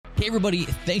Hey, everybody.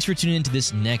 Thanks for tuning into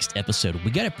this next episode. We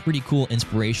got a pretty cool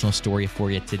inspirational story for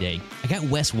you today. I got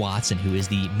Wes Watson, who is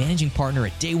the managing partner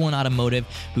at Day One Automotive,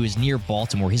 who is near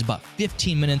Baltimore. He's about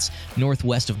 15 minutes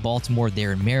northwest of Baltimore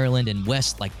there in Maryland. And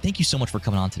Wes, thank you so much for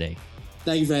coming on today.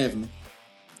 Thank you for having me.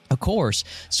 Of course.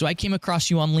 So I came across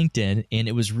you on LinkedIn, and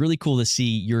it was really cool to see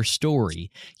your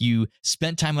story. You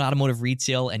spent time in automotive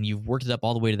retail, and you've worked it up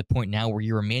all the way to the point now where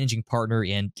you're a managing partner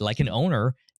and like an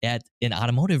owner at an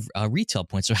automotive retail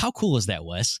point. So how cool is that,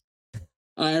 Wes?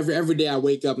 Every day I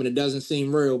wake up and it doesn't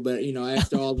seem real, but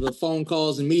after all the phone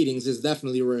calls and meetings, it's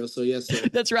definitely real. So yes, sir.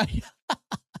 That's right.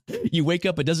 You wake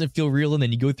up, it doesn't feel real, and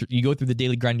then you go through the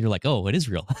daily grind, and you're like, oh, it is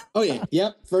real. Oh yeah,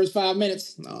 yep. First 5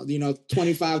 minutes,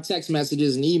 25 text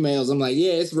messages and emails. I'm like,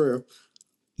 yeah, it's real.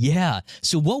 Yeah.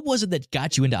 So what was it that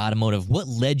got you into automotive? What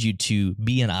led you to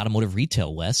be in automotive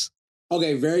retail, Wes?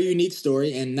 Okay, very unique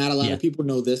story, and not a lot of people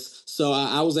know this. So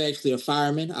I was actually a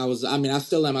fireman. I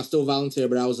still am. I still volunteer,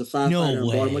 but I was a firefighter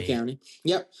in Baltimore County.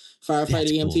 Yep, firefighter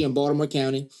EMT in Baltimore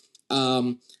County.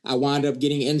 I wound up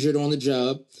getting injured on the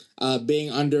job, being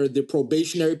under the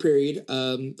probationary period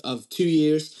of 2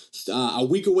 years, a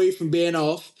week away from being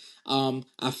off.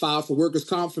 I filed for workers'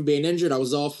 comp from being injured. I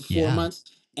was off for 4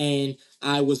 months. And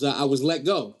I was let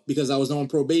go because I was on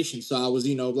probation. So I was,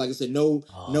 like I said, no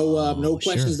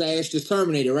questions asked, just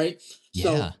terminated, right? Yeah.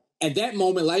 So at that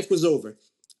moment, life was over.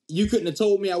 You couldn't have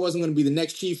told me I wasn't going to be the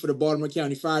next chief for the Baltimore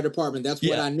County Fire Department. That's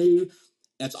what I knew.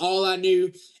 That's all I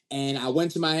knew. And I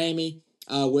went to Miami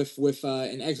with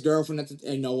an ex-girlfriend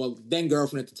then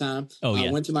girlfriend at the time. I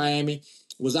went to Miami,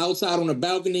 was outside on a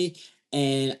balcony,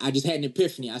 and I just had an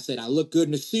epiphany. I said, I look good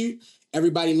in a suit.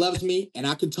 Everybody loves me, and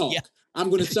I can talk. Yeah. I'm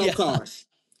going to sell cars.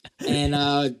 And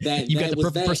you got the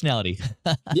perfect personality.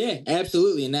 Yeah,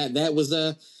 absolutely. And that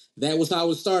was how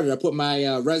it started. I put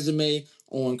my resume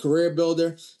on Career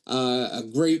Builder. A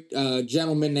great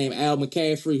gentleman named Al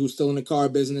McCaffrey, who's still in the car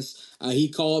business. He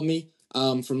called me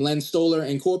from Len Stoller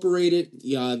Incorporated.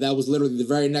 That was literally the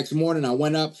very next morning. I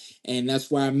went up, and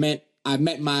that's where I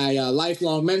met my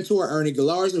lifelong mentor, Ernie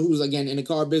Galarza, who's again in the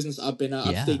car business up in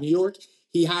upstate New York.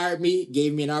 He hired me,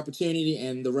 gave me an opportunity,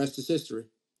 and the rest is history.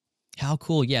 How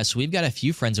cool. Yeah, so we've got a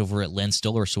few friends over at Len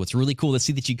Stoller, so it's really cool to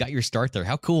see that you got your start there.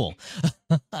 How cool.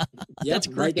 That's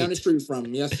great. Right down the street from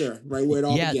him. Yes, sir. Right where it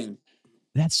all began.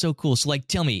 That's so cool. So,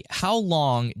 tell me, how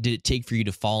long did it take for you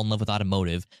to fall in love with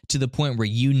automotive to the point where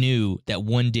you knew that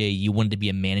one day you wanted to be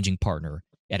a managing partner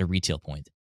at a retail point?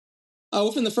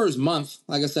 Within the first month,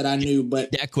 like I said, I knew,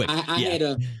 but that quick. I had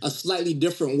a slightly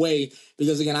different way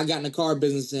because, again, I got in the car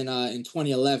business in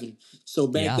 2011. So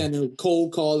back then,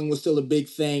 cold calling was still a big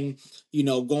thing,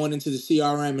 going into the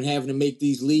CRM and having to make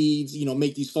these leads,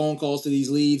 make these phone calls to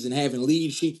these leads and having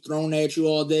lead sheets thrown at you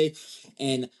all day.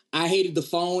 And I hated the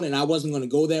phone and I wasn't going to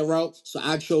go that route. So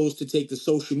I chose to take the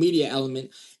social media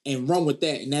element and run with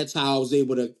that. And that's how I was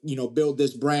able to, build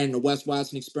this brand, the Wes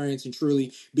Watson experience, and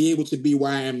truly be able to be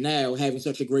where I am now, having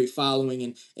such a great following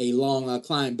and a long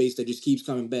client base that just keeps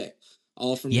coming back.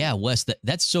 All from Wes,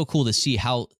 that's so cool to see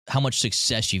how much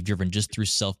success you've driven just through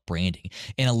self-branding.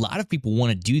 And a lot of people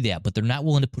want to do that, but they're not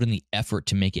willing to put in the effort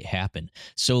to make it happen.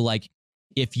 So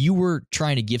if you were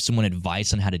trying to give someone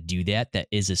advice on how to do that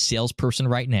is a salesperson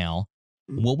right now,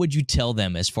 what would you tell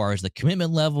them as far as the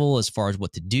commitment level, as far as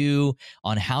what to do,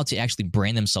 on how to actually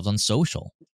brand themselves on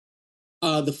social?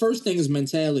 The first thing is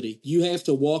mentality. You have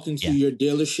to walk into your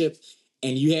dealership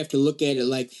and you have to look at it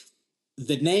like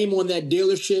the name on that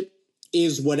dealership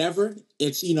is whatever.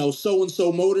 It's,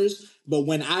 so-and-so Motors. But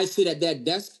when I sit at that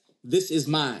desk, this is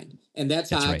mine. And that's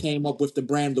how I came up with the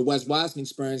brand, the Wes Watson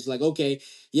experience. Like, okay,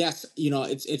 yes,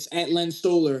 it's at Len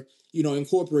Stoller,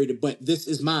 Incorporated, but this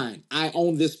is mine. I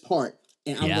own this part.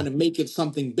 And I'm going to make it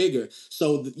something bigger.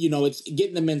 So, it's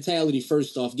getting the mentality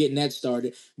first off, getting that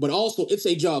started. But also, it's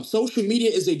a job. Social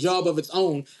media is a job of its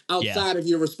own outside of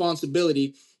your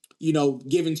responsibility,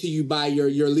 given to you by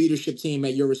your leadership team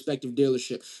at your respective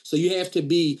dealership. So you have to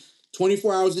be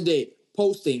 24 hours a day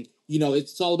posting.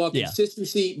 It's all about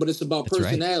consistency, but it's about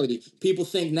personality. Right. People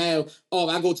think now,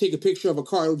 I go take a picture of a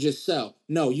car, it'll just sell.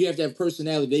 No, you have to have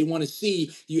personality. They want to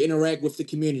see you interact with the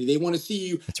community. They want to see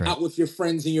you out with your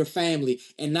friends and your family,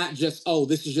 and not just,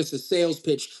 this is just a sales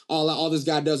pitch. All this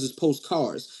guy does is post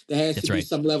cars. There has to be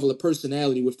some level of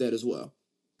personality with that as well.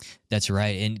 That's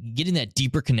right. And getting that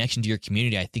deeper connection to your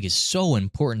community, I think, is so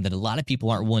important that a lot of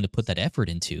people aren't willing to put that effort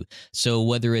into. So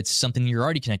whether it's something you're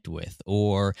already connected with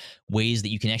or ways that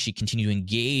you can actually continue to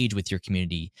engage with your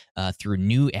community through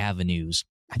new avenues,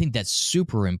 I think that's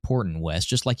super important, Wes.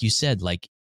 Just like you said,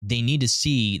 they need to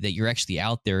see that you're actually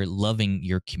out there loving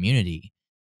your community.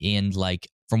 And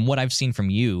from what I've seen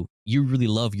from you, you really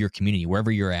love your community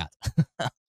wherever you're at.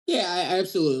 Yeah,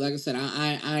 absolutely. Like I said,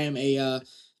 I am a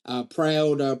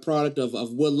proud product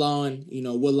of Woodlawn. You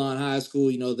know, Woodlawn High School.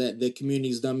 You know that the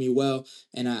community's done me well,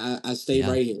 and I stay Yeah.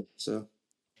 right here. So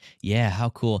Yeah, how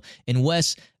cool. And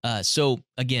Wes, so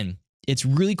again, it's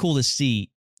really cool to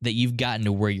see that you've gotten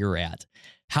to where you're at.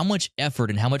 How much effort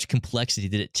and how much complexity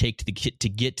did it take to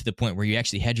get to the point where you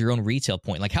actually had your own retail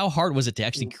point? Like, how hard was it to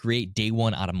actually create Day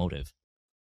One Automotive?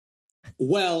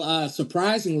 well,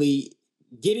 surprisingly,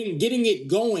 getting it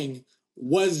going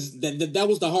was that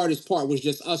was the hardest part. Was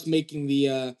just us making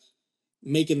the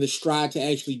stride to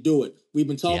actually do it. We've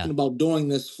been Yeah. talking about doing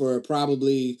this for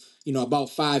probably, about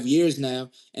 5 years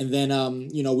now. And then,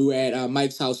 we were at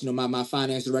Mike's house, my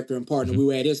finance director and partner. Hmm. We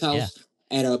were at his Yeah. house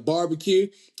at a barbecue,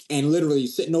 and literally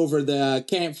sitting over the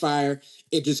campfire,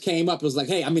 it just came up. It was like,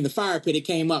 hey, I mean, the fire pit, it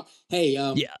came up. Hey,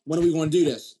 Yeah. when are we going to do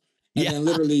this? And Yeah. then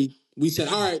literally we said,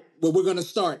 all right, well, we're going to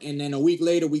start. And then a week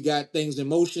later, we got things in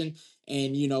motion.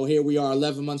 And here we are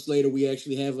 11 months later, we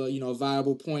actually have a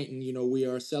viable point, and we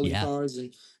are selling Yeah. cars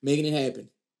and making it happen.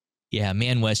 Yeah,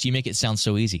 man, Wes, you make it sound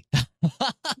so easy.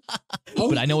 But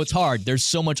Oh, I know it's hard. There's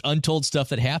so much untold stuff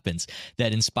that happens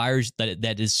that inspires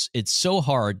it's so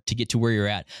hard to get to where you're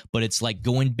at, but it's like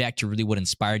going back to really what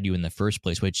inspired you in the first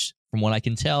place, which from what I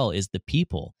can tell is the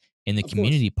people and the of course.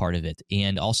 community part of it,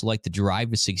 and also like the drive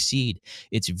to succeed.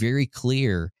 It's very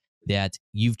clear that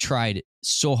you've tried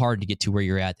so hard to get to where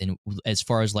you're at. And as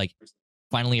far as like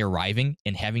finally arriving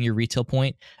and having your retail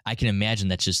point, I can imagine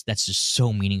that's just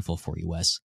so meaningful for you,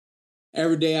 Wes.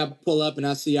 Every day I pull up and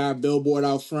I see our billboard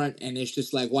out front, and it's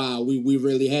just like, wow, we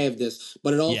really have this.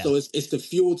 But it Yeah, also it's the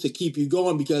fuel to keep you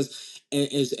going, because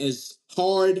as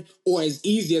hard or as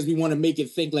easy as we want to make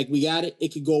it think like we got it,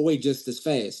 it could go away just as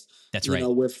fast. that's right.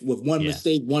 With one Yeah.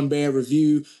 mistake, one bad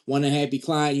review, one unhappy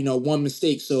client, one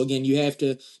mistake. So again, you have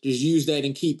to just use that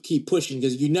and keep pushing,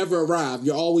 because you never arrive.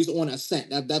 You're always on ascent.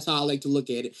 That's how I like to look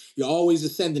at it. You're always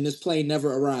ascending. This plane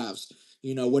never arrives.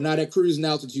 We're not at cruising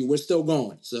altitude. We're still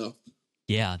going. So.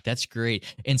 Yeah, that's great.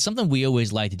 And something we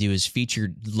always like to do is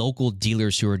feature local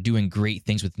dealers who are doing great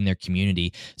things within their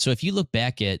community. So if you look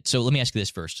back so let me ask you this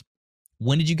first.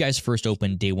 When did you guys first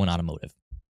open Day One Automotive?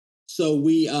 So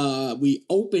we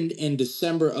opened in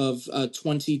December of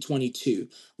 2022.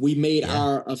 We made Yeah.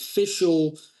 our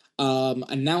official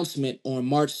announcement on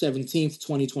March 17th,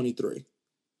 2023.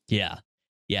 Yeah.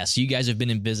 Yeah. So you guys have been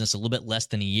in business a little bit less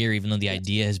than a year, even though the Yes,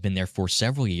 idea has been there for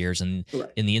several years.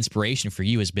 correct. And the inspiration for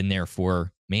you has been there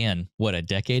for, man, what, a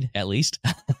decade at least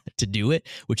to do it,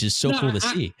 which is so No, cool to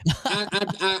see.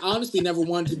 I honestly never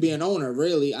wanted to be an owner,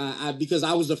 really, because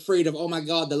I was afraid of, oh my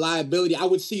God, the liability. I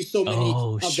would see so many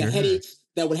Oh, of the sure. headaches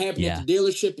that would happen at the Yeah.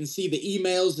 dealership, and see the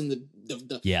emails and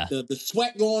the Yeah. the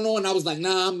sweat going on. I was like,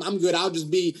 nah, I'm good. I'll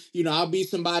just be, I'll be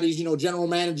somebody's, general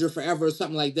manager forever, or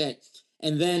something like that.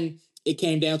 And then it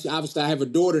came down to, obviously I have a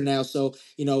daughter now, so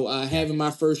Yeah. having my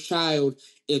first child,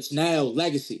 it's now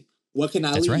legacy. What can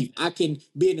I That's right. leave? I can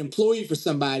be an employee for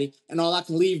somebody, and all I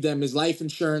can leave them is life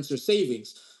insurance or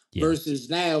savings. Yeah.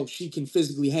 Versus now, she can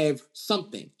physically have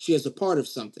something. She has a part of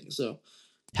something. So,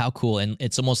 How cool. And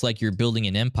it's almost like you're building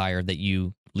an empire that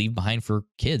you leave behind for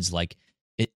kids. Like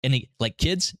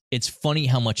kids, it's funny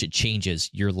how much it changes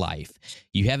your life.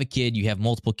 You have a kid, you have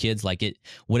multiple kids, like it,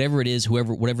 whatever it is,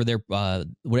 whatever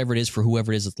it is for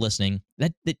whoever it is that's listening,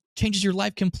 that changes your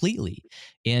life completely.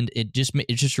 And it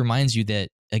just reminds you that,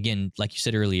 again, like you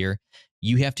said earlier,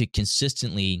 you have to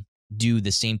consistently do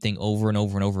the same thing over and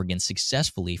over and over again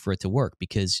successfully for it to work,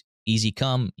 because easy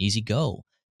come, easy go.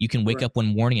 You can wake correct. up one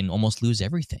morning and almost lose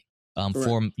everything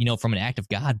Correct. from an act of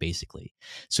God, basically.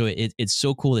 So it's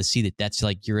so cool to see that that's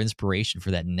like your inspiration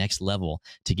for that next level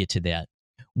to get to that.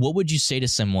 What would you say to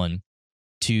someone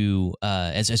to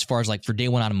as far as like for Day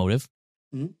One Automotive?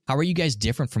 Mhm. How are you guys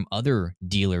different from other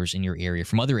dealers in your area,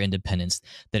 from other independents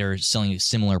that are selling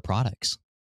similar products?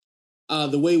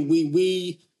 The way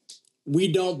we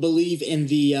don't believe in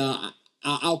the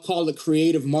I'll call it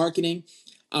creative marketing,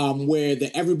 where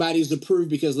everybody's approved,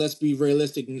 because let's be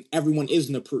realistic, everyone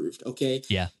isn't approved. Okay,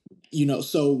 Yeah.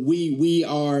 so we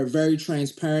are very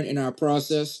transparent in our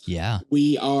process. Yeah.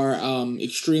 We are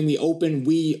extremely open.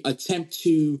 We attempt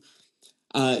to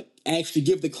actually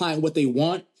give the client what they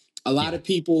want. A lot Yeah. of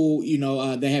people,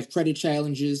 they have credit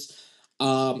challenges,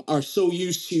 are so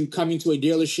used to coming to a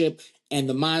dealership, and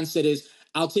the mindset is,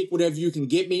 I'll take whatever you can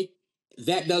get me.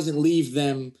 That doesn't leave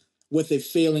them with a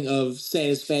feeling of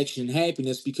satisfaction and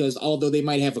happiness, because although they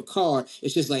might have a car,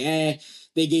 it's just like,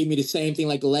 they gave me the same thing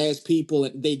like the last people,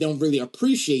 and they don't really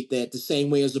appreciate that the same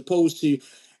way, as opposed to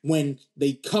when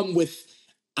they come with,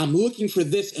 I'm looking for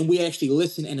this, and we actually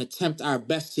listen and attempt our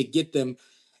best to get them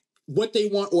what they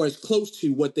want, or as close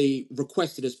to what they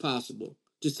requested as possible.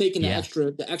 Just taking the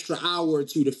extra hour or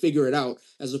two to figure it out,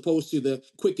 as opposed to the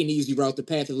quick and easy route, the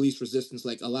path of least resistance,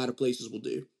 like a lot of places will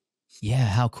do. Yeah,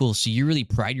 how cool. So you really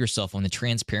pride yourself on the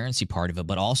transparency part of it,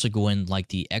 but also go in like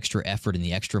the extra effort and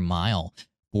the extra mile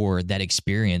for that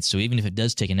experience. So even if it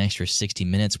does take an extra 60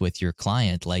 minutes with your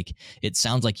client, like it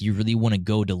sounds like you really want to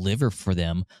go deliver for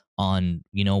them on,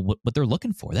 what they're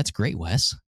looking for. That's great,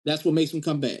 Wes. That's what makes them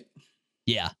come back.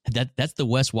 Yeah, that's the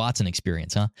Wes Watson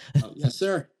experience, huh? Oh, yes,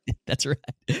 sir. That's right.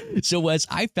 So, Wes,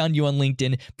 I found you on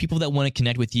LinkedIn. People that want to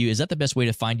connect with you, is that the best way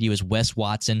to find you, as Wes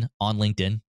Watson on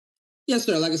LinkedIn? Yes,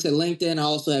 sir. Like I said, LinkedIn. I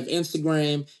also have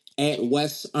Instagram at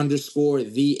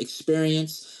Wes_the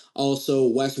experience. Also,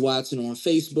 Wes Watson on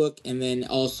Facebook. And then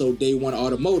also Day One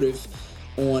Automotive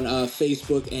on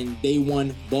Facebook, and Day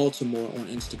One Baltimore on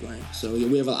Instagram. So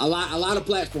we have a lot of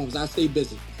platforms. I stay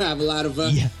busy. I have a lot of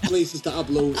places to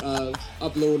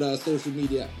upload social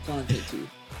media content to.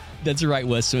 That's right,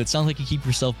 Wes. So it sounds like you keep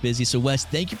yourself busy. So, Wes,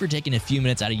 thank you for taking a few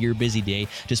minutes out of your busy day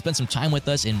to spend some time with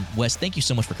us. And, Wes, thank you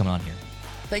so much for coming on here.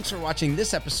 Thanks for watching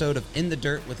this episode of In the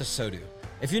Dirt with a Sodu.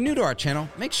 If you're new to our channel,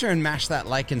 make sure and mash that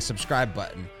like and subscribe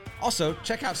button. Also,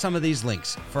 check out some of these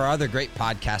links for our other great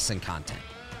podcasts and content.